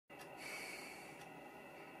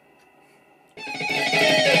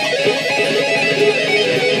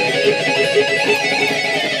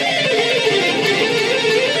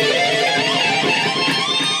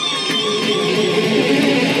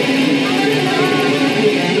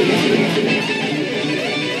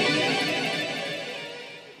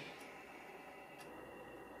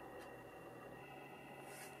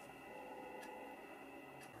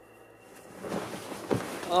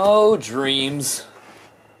Oh, dreams.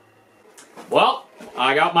 Well,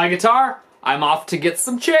 I got my guitar. I'm off to get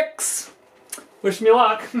some chicks. Wish me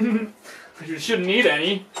luck. You shouldn't need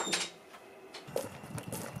any.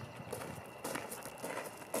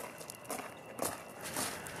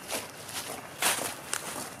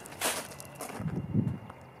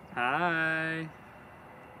 Hi.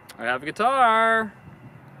 I have a guitar.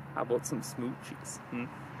 How about some smoochies?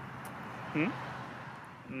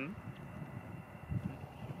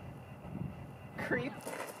 Creep.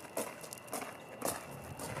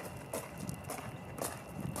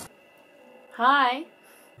 Hi.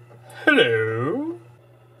 Hello.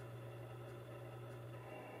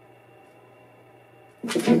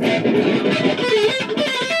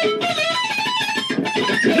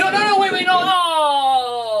 No, wait,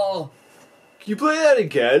 no! Can you play that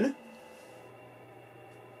again?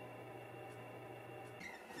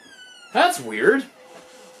 That's weird.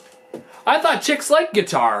 I thought chicks liked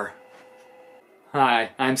guitar. Hi,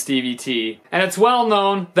 I'm Stevie T, and it's well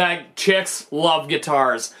known that chicks love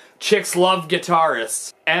guitars. Chicks love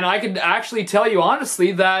guitarists. And I can actually tell you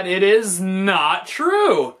honestly that it is not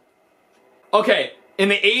true. Okay, in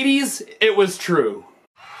the 80s, it was true.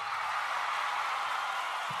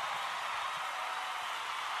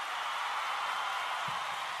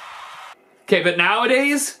 Okay, but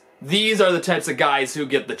nowadays, these are the types of guys who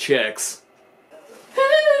get the chicks.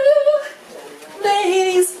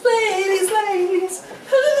 Ladies, ladies, ladies.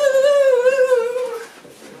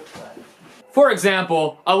 For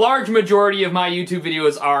example, a large majority of my YouTube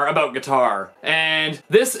videos are about guitar. And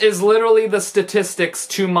this is literally the statistics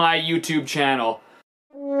to my YouTube channel.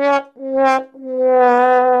 I'm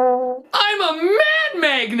a man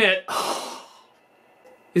magnet!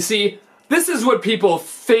 You see, this is what people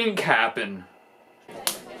think happen.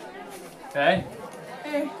 Okay?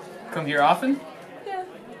 Hey. Come here often? Yeah.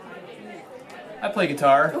 I play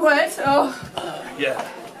guitar. What? Oh. Yeah.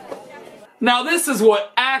 Now this is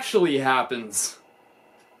what actually happens.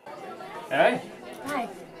 Hey? Hi.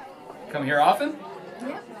 Come here often?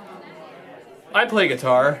 Yeah. I play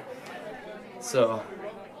guitar. So...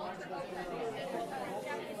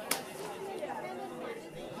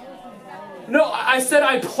 No, I said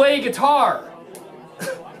I play guitar!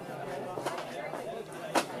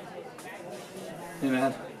 Hey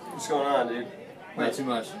man. What's going on, dude? Not too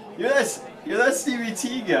much. You're that Stevie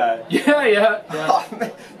T guy. Yeah. Oh,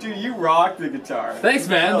 man. Dude, you rock the guitar. Thanks,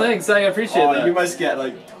 man. Thanks. I appreciate that. You must get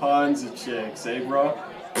like tons of chicks, eh, bro?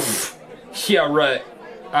 Yeah, right.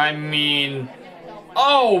 I mean...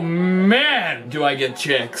 Oh, man, do I get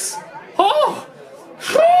chicks. Oh!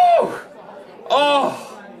 Whew! Oh!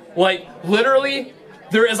 Like, literally,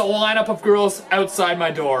 there is a lineup of girls outside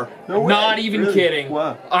my door. No way. Not even Really? kidding.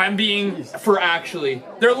 Wow. I'm being for actually.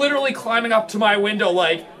 They're literally climbing up to my window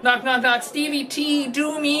like, knock, knock, knock, Stevie T,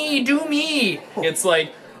 do me, do me. It's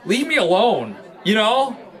like, leave me alone. You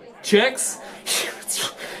know? Chicks?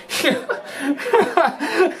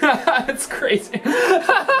 It's crazy.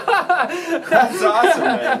 That's awesome,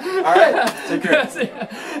 man. Alright, take care.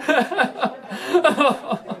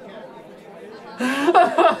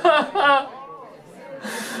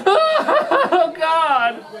 Oh,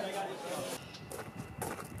 God.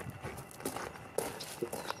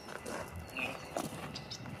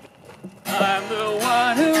 I'm the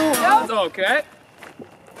one who wants... Okay.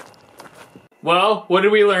 Well, what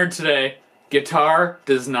did we learn today? Guitar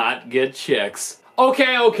does not get chicks.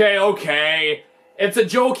 Okay. It's a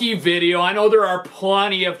jokey video. I know there are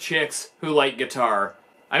plenty of chicks who like guitar.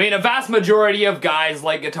 I mean, a vast majority of guys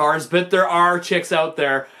like guitars, but there are chicks out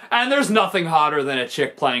there, and there's nothing hotter than a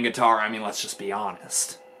chick playing guitar. I mean, let's just be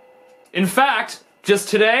honest. In fact, just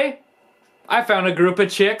today, I found a group of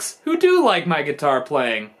chicks who do like my guitar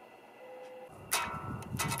playing.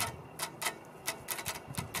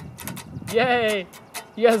 Yay!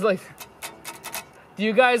 You guys like... Do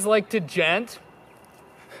you guys like to gent?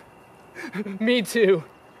 Me too.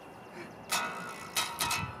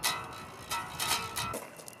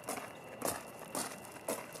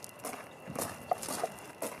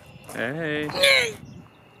 Hey.